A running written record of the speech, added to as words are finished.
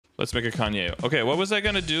Let's make a Kanye. Okay, what was I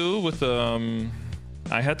gonna do with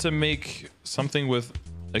I had to make something with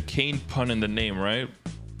a Kain pun in the name, right?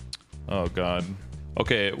 Oh god.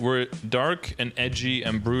 Okay, we're dark and edgy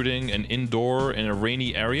and brooding and indoor in a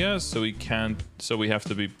rainy area, so we have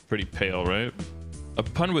to be pretty pale, right? A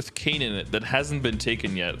pun with Kain in it that hasn't been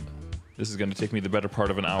taken yet. This is gonna take me the better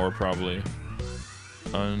part of an hour probably.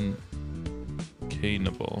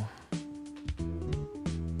 Uncanable.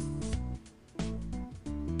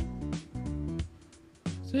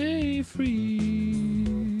 Stay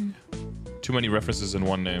free. Too many references in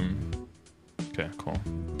one name. Okay, cool.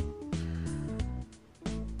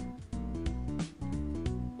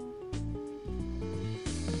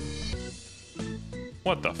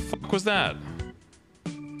 What the fuck was that?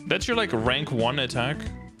 That's your like rank 1 attack?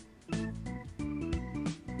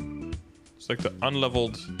 It's like the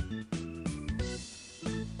unleveled.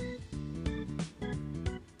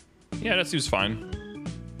 Yeah, that seems fine.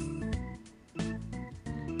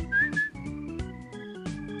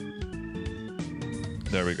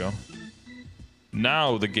 There we go.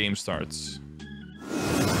 Now the game starts.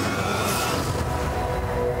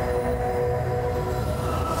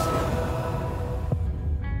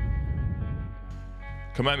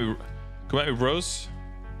 Come at me, bros.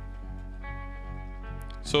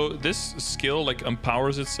 So this skill like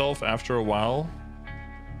empowers itself after a while,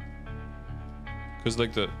 because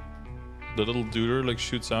like the little duder like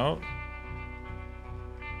shoots out.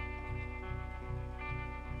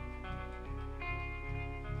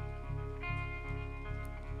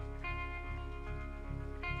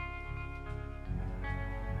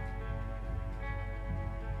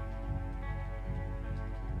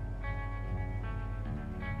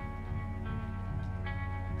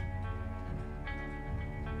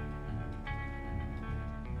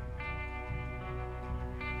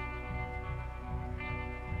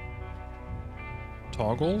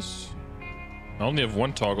 Toggles? I only have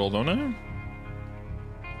one toggle, don't I?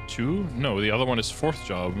 2? No, the other one is 4th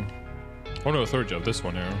job. Oh no, 3rd job, this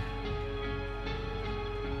one here.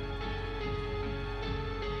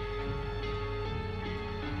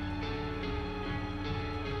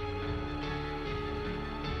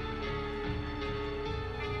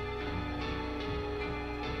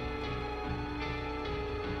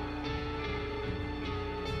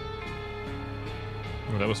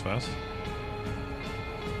 Oh, that was fast.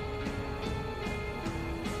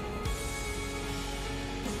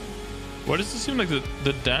 Why does it seem like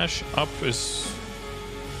the dash up is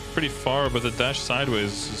pretty far, but the dash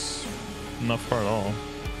sideways is not far at all?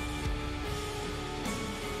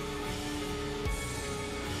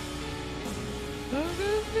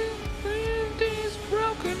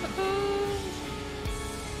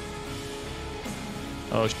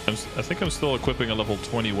 Oh, I think I'm still equipping a level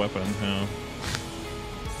 20 weapon, yeah.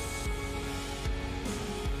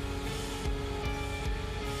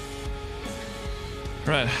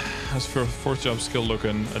 Right, as for 4th job skill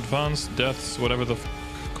looking. Advanced, deaths, whatever the f.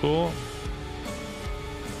 Cool.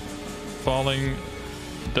 Falling,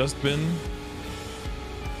 dustbin.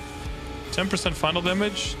 10% final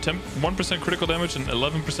damage, 1% critical damage, and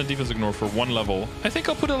 11% defense ignore for 1 level. I think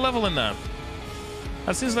I'll put a level in that.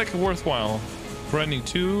 That seems like worthwhile. Grinding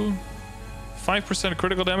 2, 5%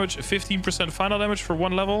 critical damage, 15% final damage for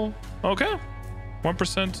 1 level. Okay.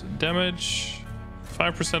 1% damage,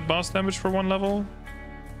 5% boss damage for 1 level.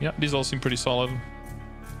 Yeah, these all seem pretty solid.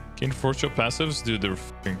 Gain 4th job passives, dude, they're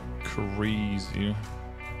fucking crazy.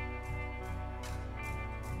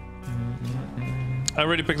 I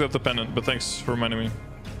already picked up the pennant, but thanks for reminding me.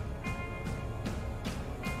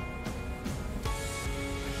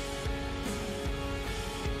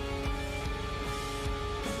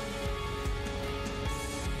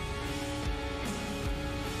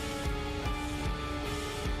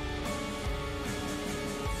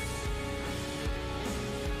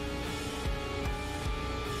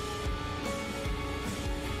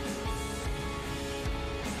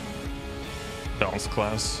 Balance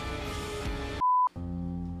class.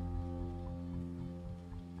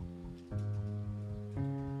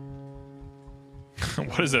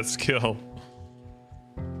 What is that skill?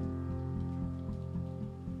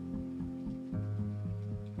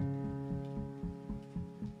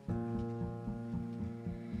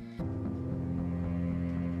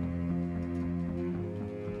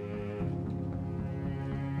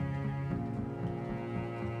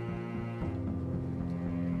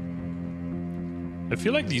 I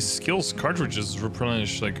feel like these skills cartridges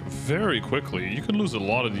replenish like very quickly. You can lose a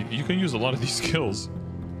lot of you can use a lot of these skills.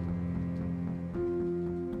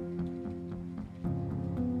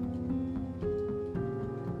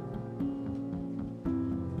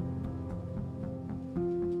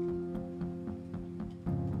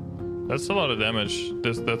 That's a lot of damage.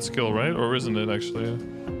 That skill, right? Or isn't it actually?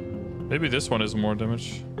 Maybe this one is more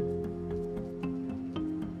damage.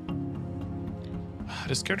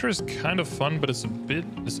 This character is kind of fun, but it's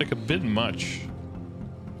like a bit much.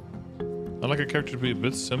 I like a character to be a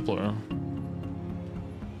bit simpler.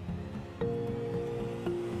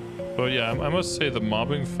 But yeah, I must say the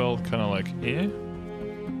mobbing felt kind of like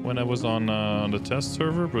when I was on the test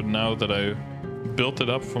server, but now that I built it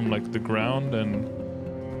up from like the ground and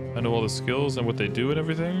I know all the skills and what they do and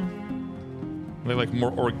everything, they like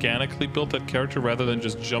more organically built that character rather than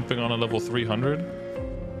just jumping on a level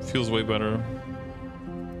 300. Feels way better.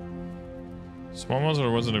 Small ones or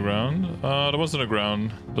the ones on the ground? The ones on the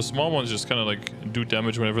ground. The small ones just kind of like do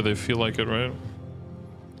damage whenever they feel like it, right?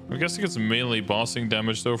 I'm guessing it's mainly bossing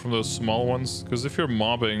damage though from those small ones, because if you're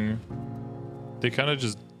mobbing, they kind of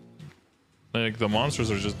just like the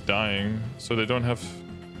monsters are just dying, so they don't have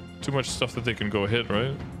too much stuff that they can go hit,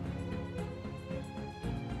 right?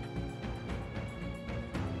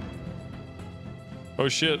 Oh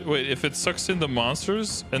shit, wait, if it sucks in the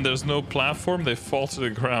monsters and there's no platform, they fall to the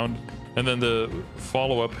ground, and then the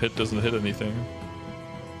follow-up hit doesn't hit anything.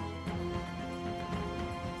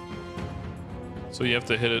 So you have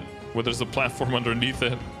to hit it where there's a platform underneath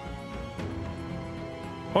it.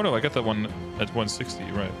 Oh no, I got that one at 160,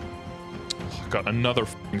 right. Oh, I got another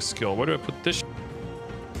f***ing skill. Where do I put this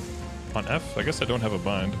on F? I guess I don't have a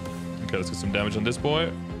bind. Okay, let's get some damage on this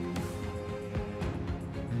boy.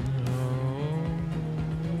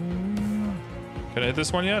 Can I hit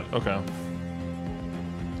this one yet? Okay.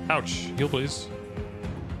 Ouch. Heal, please.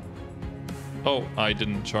 Oh, I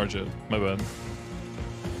didn't charge it. My bad.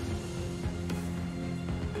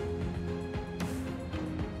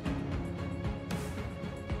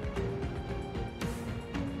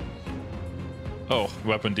 Oh,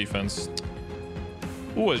 weapon defense.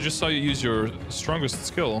 Ooh, I just saw you use your strongest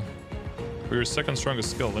skill. Or your second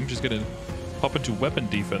strongest skill. Let me just get in. Hop into weapon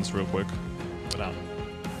defense real quick. Now.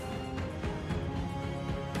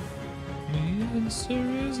 The answer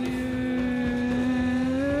is yes.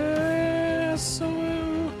 So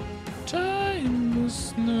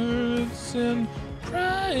timeless nerds and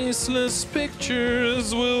priceless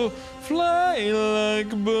pictures will fly like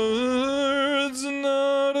birds and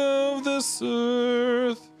out of this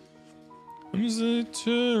earth. As they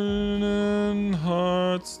turn and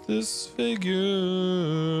hearts disfigure.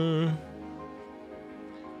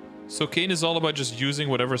 So Kain is all about just using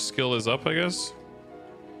whatever skill is up, I guess.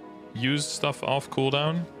 Use stuff off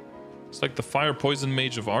cooldown. It's like the fire poison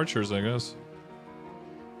mage of archers, I guess.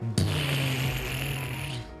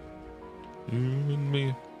 You and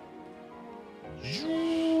me.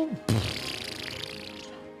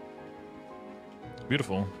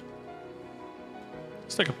 Beautiful.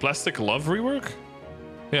 It's like a Plastic Love rework?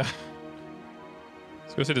 Yeah. I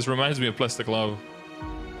was gonna say, this reminds me of Plastic Love.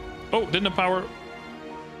 Oh, didn't empower.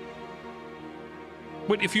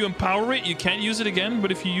 Wait, if you empower it, you can't use it again?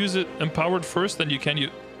 But if you use it empowered first, then you can use...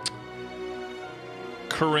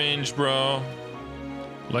 Cringe, bro.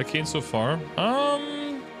 Like Kain so far? Yeah,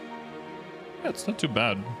 it's not too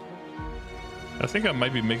bad. I think I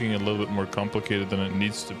might be making it a little bit more complicated than it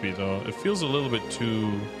needs to be, though. It feels a little bit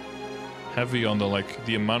too heavy on the, like,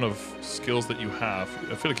 the amount of skills that you have.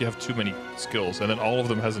 I feel like you have too many skills, and then all of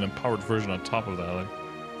them has an empowered version on top of that. Like,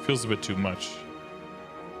 feels a bit too much.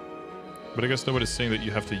 But I guess nobody's saying that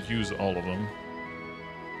you have to use all of them.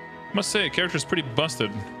 I must say, character's pretty busted.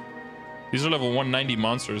 These are level 190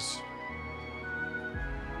 monsters.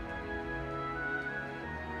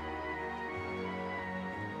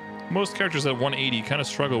 Most characters at 180 kind of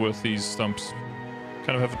struggle with these stumps.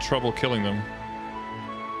 Kind of have trouble killing them.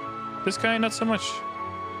 This guy, not so much.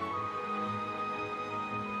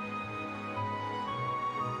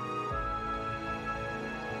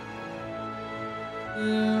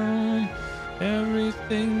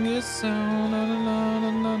 Everything is sound.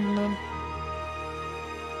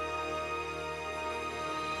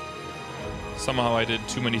 Somehow I did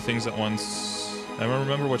too many things at once. I don't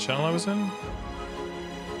remember what channel I was in.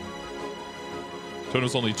 So it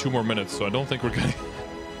was only 2 more minutes, so I don't think we're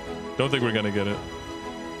gonna get it.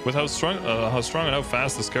 With how strong and how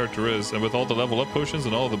fast this character is, and with all the level up potions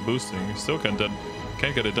and all the boosting, you still can't get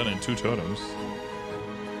it done in 2 totems.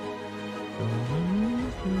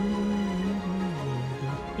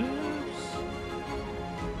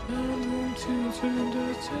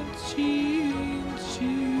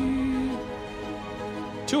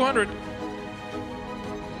 $200.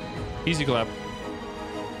 Easy clap.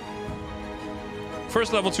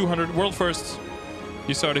 First level 200, world first.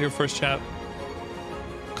 You started here first, chat.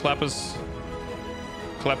 Clap us.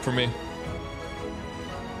 Clap for me.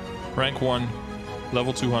 Rank 1.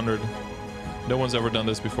 Level 200. No one's ever done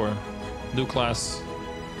this before. New class.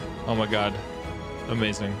 Oh my god.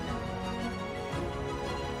 Amazing.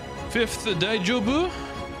 5th Daijobu.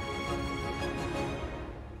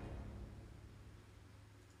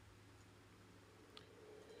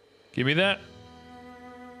 Give me that.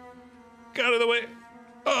 Get out of the way.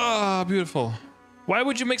 Ah, beautiful. Why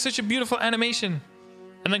would you make such a beautiful animation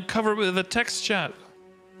and then cover it with a text chat?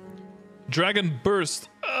 Dragon burst.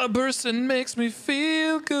 Bursting makes me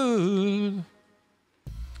feel good.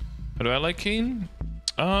 How do I like Kain?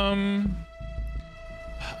 I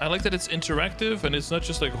like that it's interactive and it's not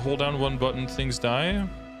just like hold down one button, things die.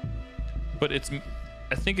 But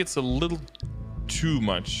I think it's a little too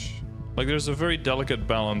much. Like there's a very delicate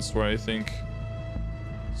balance where I think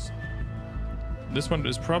this one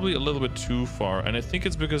is probably a little bit too far, and I think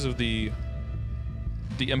it's because of the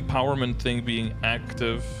empowerment thing being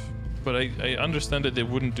active, but I understand that they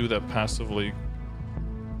wouldn't do that passively.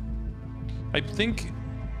 I think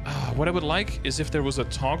what I would like is if there was a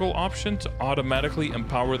toggle option to automatically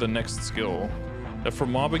empower the next skill. That for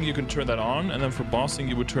mobbing you can turn that on, and then for bossing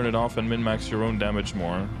you would turn it off and min-max your own damage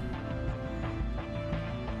more.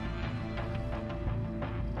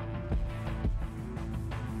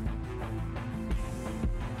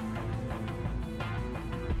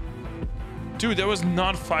 Dude, that was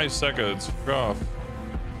not 5 seconds. Fuck off.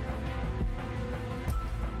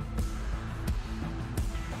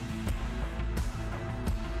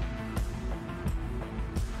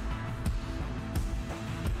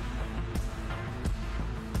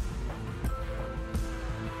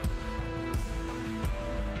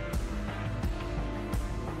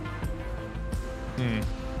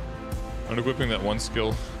 Unequipping that one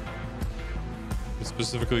skill. It's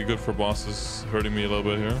specifically good for bosses, hurting me a little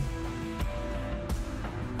bit here.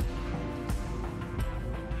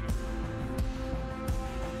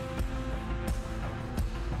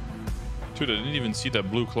 Dude, I didn't even see that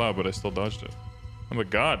blue cloud, but I still dodged it. Oh my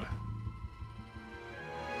god.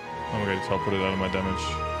 Oh my god, I'll put it out of my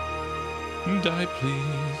damage. Die,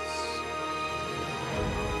 please.